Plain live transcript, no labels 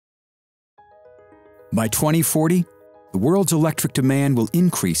By 2040, the world's electric demand will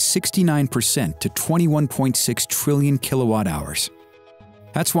increase 69% to 21.6 trillion kilowatt hours.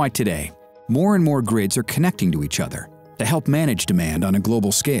 That's why today, more and more grids are connecting to each other to help manage demand on a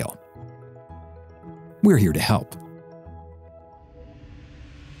global scale. We're here to help.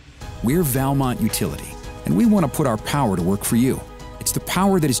 We're Valmont Utility, and we want to put our power to work for you. It's the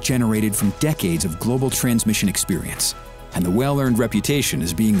power that is generated from decades of global transmission experience and the well-earned reputation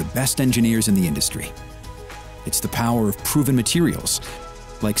as being the best engineers in the industry. It's the power of proven materials,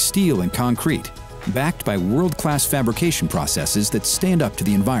 like steel and concrete, backed by world-class fabrication processes that stand up to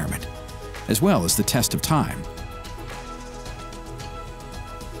the environment, as well as the test of time.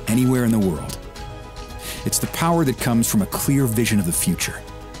 Anywhere in the world. It's the power that comes from a clear vision of the future,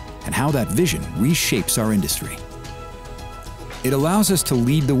 and how that vision reshapes our industry. It allows us to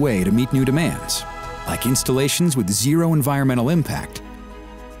lead the way to meet new demands, like installations with zero environmental impact,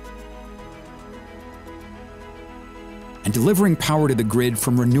 and delivering power to the grid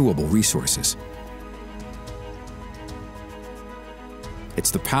from renewable resources.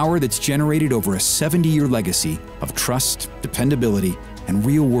 It's the power that's generated over a 70-year legacy of trust, dependability, and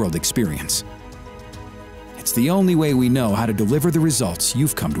real-world experience. It's the only way we know how to deliver the results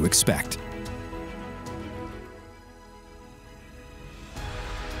you've come to expect.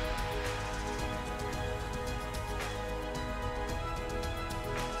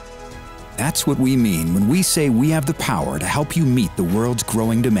 That's what we mean when we say we have the power to help you meet the world's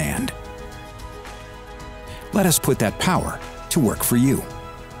growing demand. Let us put that power to work for you.